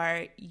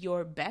are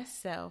your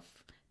best self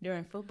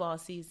during football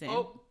season.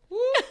 Oh.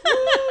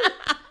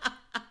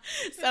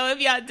 So if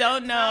y'all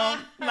don't know,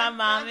 my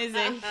mom is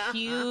a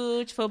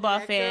huge football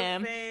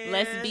fan.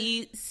 Let's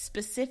be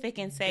specific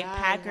and say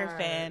Packer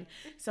fan.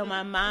 So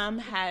my mom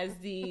has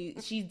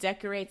she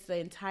decorates the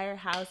entire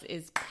house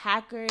is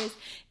Packers.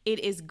 It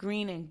is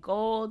green and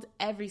gold.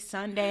 Every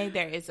Sunday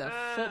there is a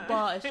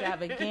football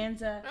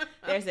extravaganza.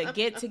 There's a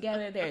get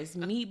together. There's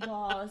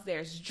meatballs.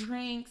 There's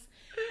drinks.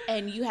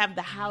 And you have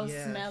the house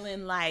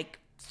smelling like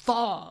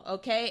fall,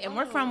 okay? And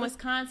we're from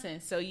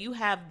Wisconsin, so you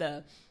have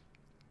the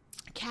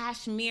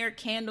cashmere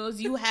candles,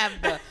 you have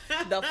the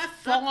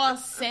fall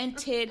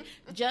scented.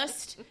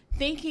 Just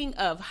thinking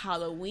of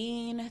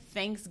Halloween,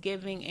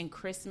 Thanksgiving, and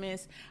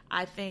Christmas,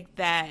 I think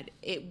that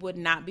it would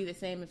not be the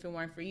same if it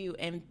weren't for you.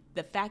 And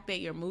the fact that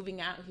you're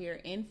moving out here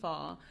in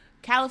fall,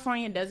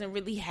 California doesn't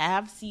really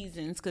have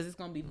seasons because it's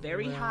going to be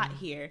very hot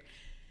here.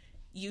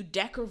 You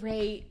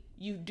decorate,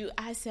 you do.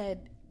 I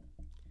said,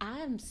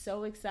 I'm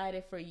so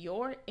excited for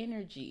your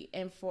energy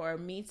and for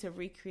me to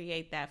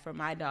recreate that for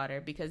my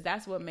daughter, because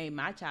that's what made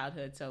my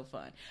childhood so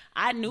fun.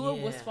 I knew it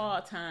was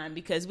fall time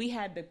because we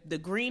had the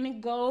green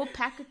and gold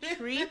Packer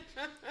tree,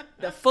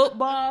 the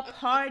football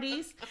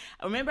parties.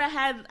 I remember I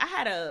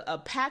had a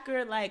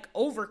Packer like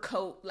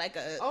overcoat, like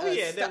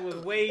that was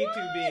way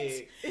too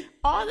big.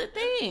 All the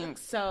things.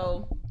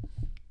 So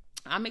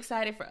I'm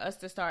excited for us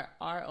to start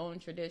our own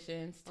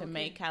traditions to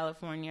make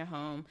California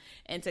home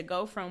and to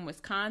go from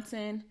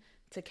Wisconsin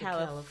to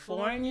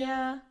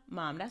California.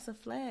 Mom, that's a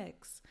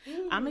flex.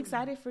 Ooh. I'm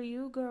excited for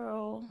you,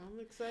 girl. I'm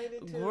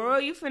excited too.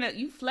 Girl, you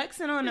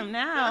flexing on them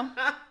now.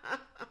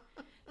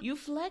 You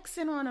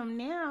flexing on them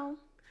now.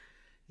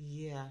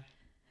 Yeah.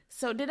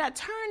 So did I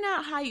turn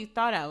out how you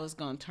thought I was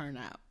going to turn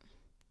out?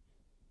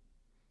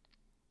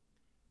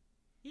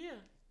 Yeah.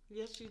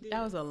 Yes, you did.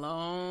 That was a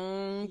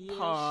long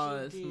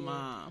pause,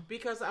 Mom.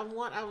 Because I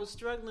was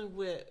struggling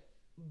with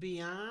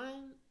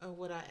beyond or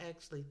what I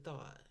actually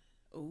thought.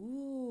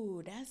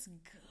 Ooh, that's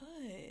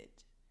good.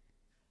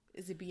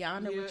 Is it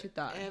beyond what you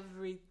thought?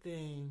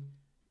 Everything.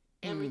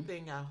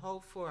 Everything I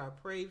hoped for, I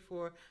prayed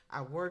for,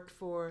 I worked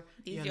for.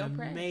 These You're an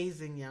prayers.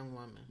 Amazing young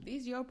woman.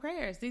 These your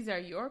prayers. These are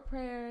your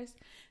prayers.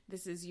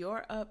 This is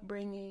your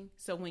upbringing.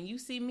 So when you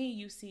see me,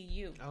 you see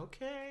you.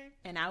 Okay.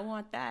 And I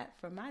want that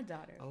for my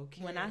daughter.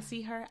 Okay. When I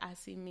see her, I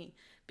see me.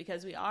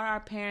 Because we are our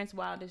parents'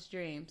 wildest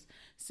dreams.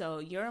 So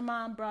your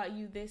mom brought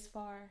you this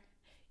far.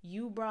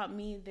 You brought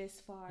me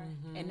this far,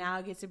 and now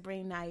I get to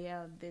bring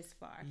Naelle this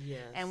far.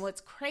 Yes. And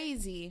what's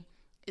crazy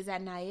is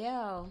that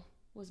Naelle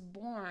was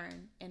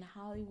born in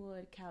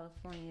Hollywood,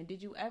 California.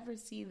 Did you ever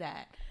see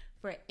that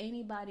for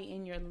anybody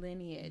in your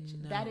lineage?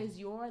 No. That is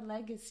your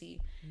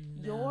legacy.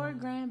 No. Your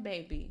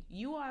grandbaby.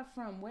 You are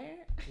from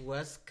where?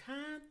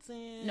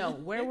 Wisconsin. No,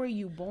 where were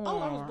you born? Oh,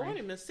 I was born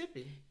in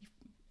Mississippi.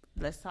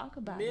 Let's talk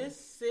about it.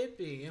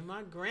 Mississippi. And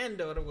my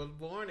granddaughter was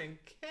born in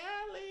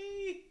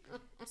Cali.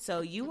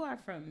 So you are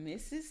from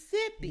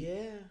Mississippi.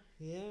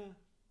 Yeah.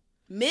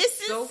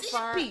 Mississippi. So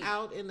far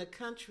out in the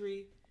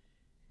country,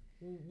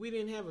 we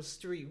didn't have a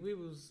street. We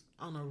was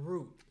on a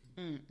route.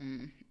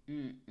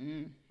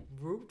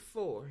 Route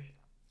 4.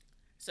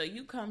 So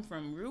you come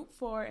from Route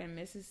 4 in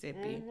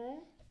Mississippi,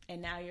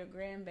 and now your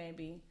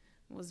grandbaby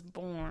was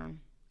born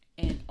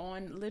and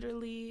on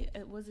literally,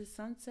 was it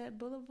Sunset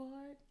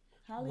Boulevard?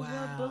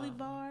 Hollywood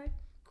Boulevard.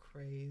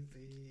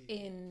 Crazy.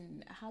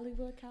 In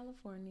Hollywood,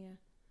 California.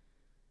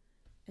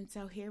 And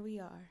so here we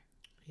are.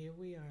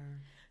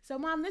 So,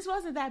 Mom, this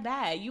wasn't that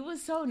bad. You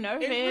was so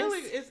nervous.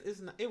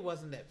 It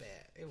wasn't that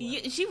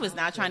bad. She was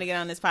not trying to get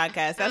on this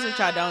podcast. That's what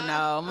y'all don't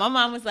know. My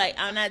mom was like,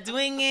 I'm not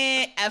doing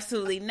it.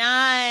 Absolutely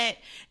not.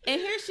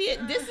 And here she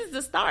is. This is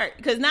the start.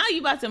 Because now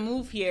you about to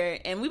move here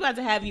and we about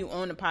to have you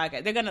on the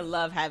podcast. They're going to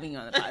love having you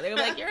on the podcast. They're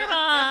like, your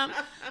mom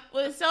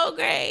was so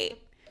great.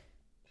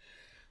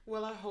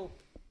 Well, I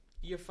hope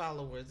your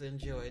followers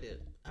enjoyed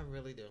it. I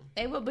really do.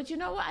 They will. But you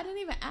know what? I didn't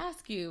even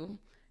ask you.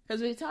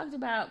 Because we talked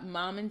about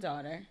mom and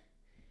daughter.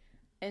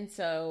 And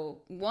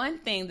so one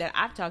thing that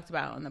I've talked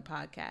about on the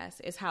podcast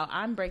is how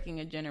I'm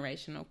breaking a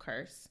generational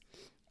curse.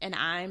 And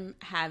I'm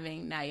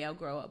having Naelle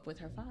grow up with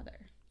her father.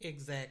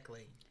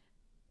 Exactly.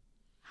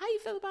 How you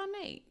feel about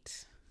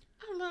Nate?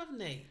 I love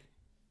Nate.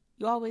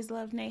 You always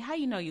love Nate? How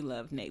you know you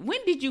love Nate?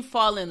 When did you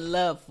fall in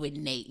love with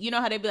Nate? You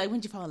know how they be like, when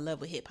did you fall in love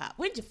with hip hop?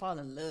 When did you fall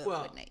in love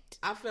with Nate?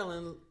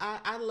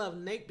 I love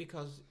Nate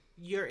because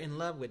you're in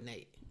love with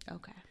Nate.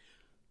 Okay.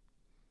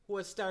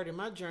 What started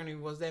my journey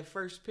was that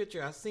first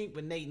picture I seen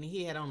with Nate and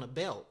he had on a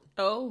belt.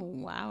 Oh,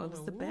 wow. It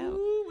was the belt.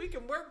 Ooh, we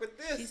can work with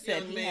this. She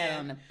said he had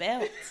on a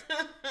belt.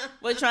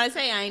 What you trying to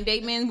say? I ain't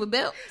date men with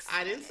belts?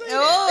 I didn't say that.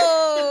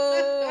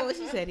 Oh,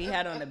 she said he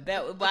had on a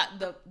belt. But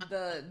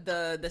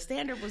the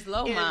standard was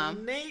low, and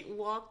Mom. Nate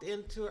walked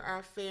into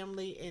our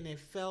family and it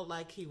felt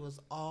like he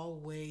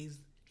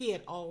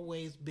had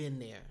always been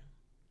there.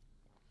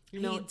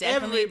 You know,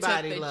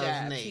 everybody loves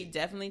jabs. Nate. He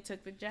definitely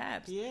took the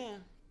jabs. Yeah.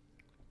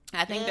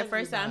 I think the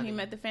first time he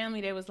met the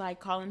family, they was like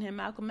calling him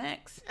Malcolm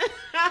X.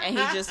 And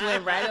he just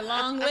went right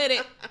along with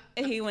it.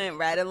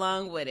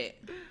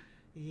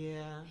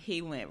 Yeah.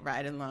 He went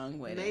right along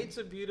with it. Nate's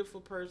a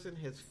beautiful person.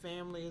 His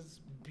family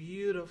is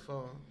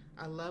beautiful.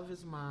 I love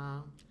his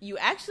mom. You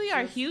actually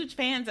are huge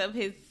fans of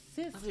his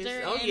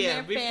sister. Oh,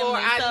 yeah. Before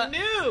family. I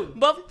knew.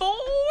 Before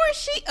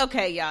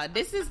okay, y'all,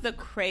 this is the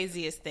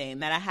craziest thing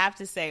that I have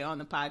to say on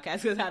the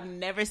podcast because I've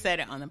never said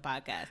it on the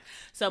podcast.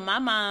 So my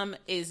mom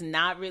is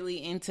not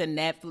really into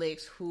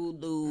Netflix,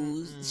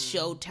 Hulu,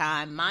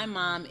 Showtime. My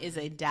mom is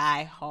a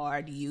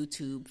diehard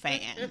YouTube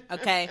fan,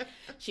 okay?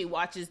 She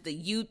watches the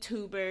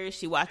YouTubers.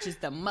 She watches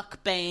the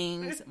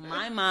mukbangs.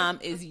 My mom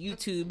is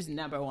YouTube's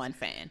 #1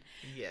 fan.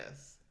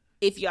 Yes.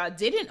 If y'all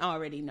didn't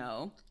already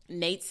know,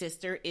 Nate's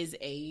sister is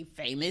a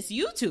famous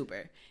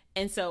YouTuber.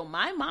 And so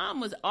my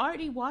mom was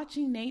already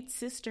watching Nate's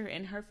sister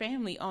and her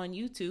family on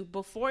YouTube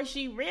before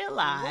she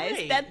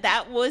realized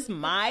that was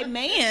my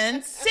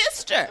man's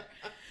sister.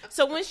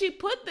 So when she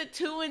put the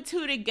 2 and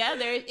 2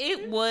 together,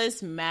 it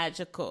was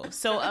magical.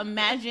 So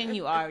imagine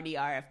you already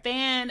are a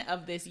fan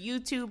of this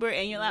YouTuber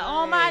and you're like,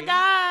 oh my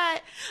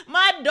God,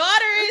 my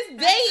daughter is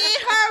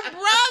dating her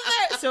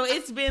brother. So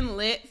it's been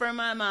lit for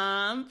my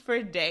mom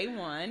for day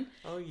one.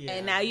 Oh yeah.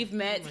 And now you've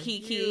met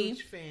Kiki.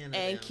 Huge fan of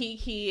and them.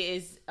 Kiki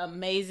is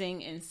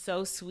amazing and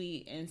so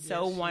sweet and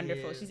so Yes, she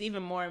wonderful. is. She's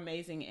even more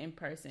amazing in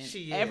person.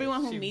 She is.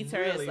 Everyone who She meets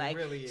her really, is like,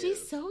 really is.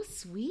 she's so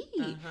sweet.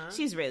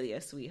 She's really a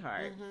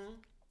sweetheart.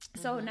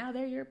 So now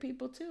they're your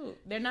people too.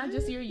 They're not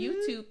just your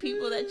YouTube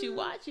people that you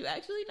watch. You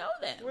actually know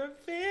them. We're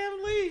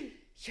family.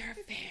 Your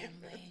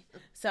family.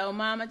 So,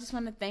 Mom, I just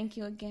want to thank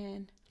you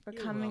again for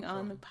You're coming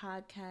on the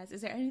welcome. podcast.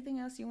 Is there anything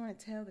else you want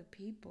to tell the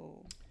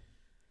people?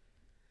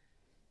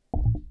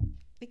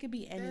 It could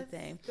be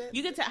anything.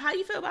 You can tell. How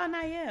you feel about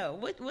Naelle?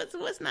 What's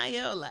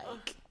Naelle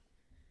like?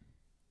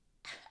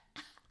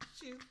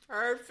 She's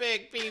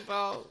perfect,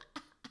 people.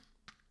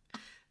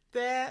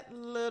 That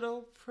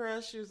little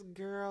precious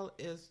girl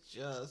is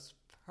just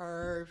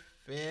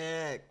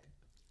perfect.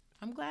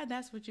 I'm glad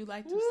that's what you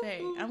like to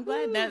say. I'm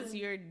glad that's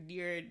your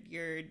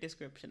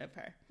description of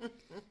her.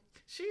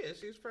 She is.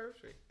 She's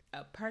perfect.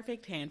 A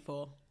perfect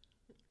handful.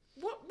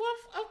 Well,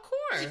 of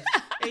course.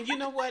 And you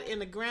know what? In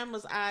the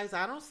grandma's eyes,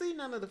 I don't see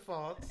none of the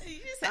faults.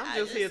 I'm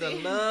just here to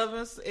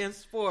love and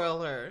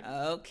spoil her.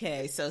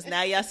 Okay, so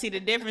now y'all see the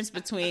difference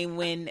between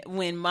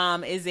when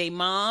mom is a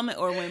mom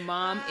or when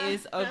mom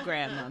is a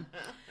grandma.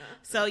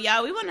 So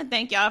y'all, we want to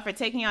thank y'all for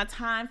taking y'all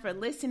time for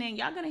listening.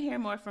 Y'all gonna hear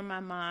more from my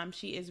mom.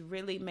 She is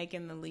really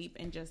making the leap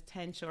in just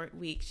 10 short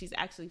weeks. She's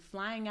actually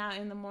flying out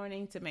in the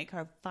morning to make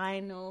her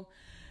final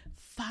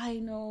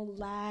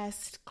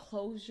last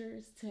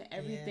closures to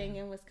everything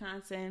in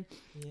Wisconsin.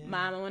 Yeah.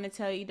 Mom, I want to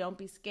tell you, don't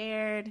be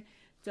scared.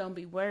 Don't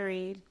be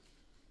worried.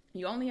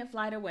 You only a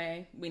flight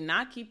away. We're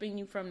not keeping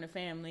you from the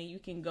family. You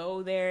can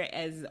go there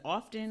as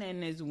often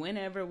and as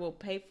whenever. We'll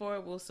pay for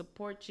it. We'll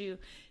support you.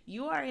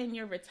 You are in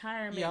your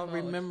retirement Y'all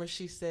mode. remember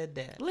she said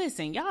that.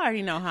 Listen, y'all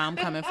already know how I'm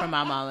coming from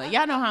my mama.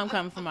 Y'all know how I'm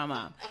coming from my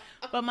mom.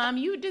 But, Mom,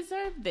 you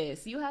deserve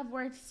this. You have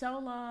worked so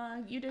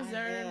long. You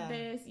deserve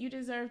this. You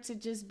deserve to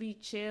just be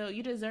chill.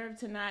 You deserve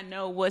to not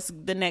know what's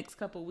the next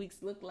couple weeks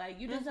look like.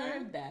 You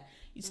deserve that.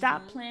 You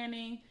stop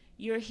planning.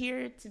 You're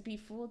here to be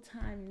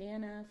full-time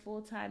nana,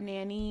 full-time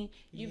nanny.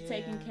 You've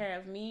taken care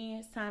of me.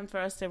 It's time for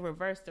us to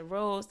reverse the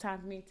roles.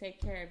 Time for me to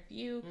take care of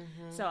you.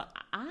 So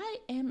I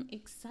am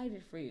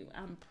excited for you.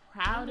 I'm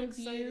proud of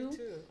you.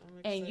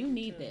 And you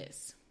need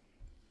this.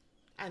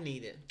 I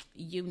need it.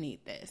 You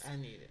need this. I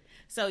need it.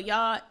 So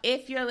y'all,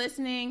 if you're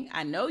listening,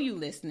 I know you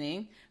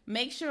listening.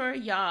 Make sure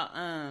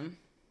y'all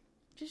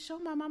just show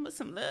my mama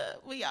some love.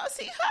 Will y'all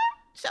see her?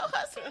 Show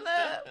her some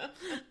love.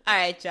 All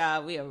right,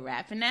 y'all. We are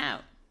wrapping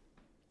out.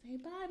 Say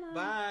bye, Mom.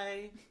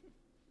 Bye.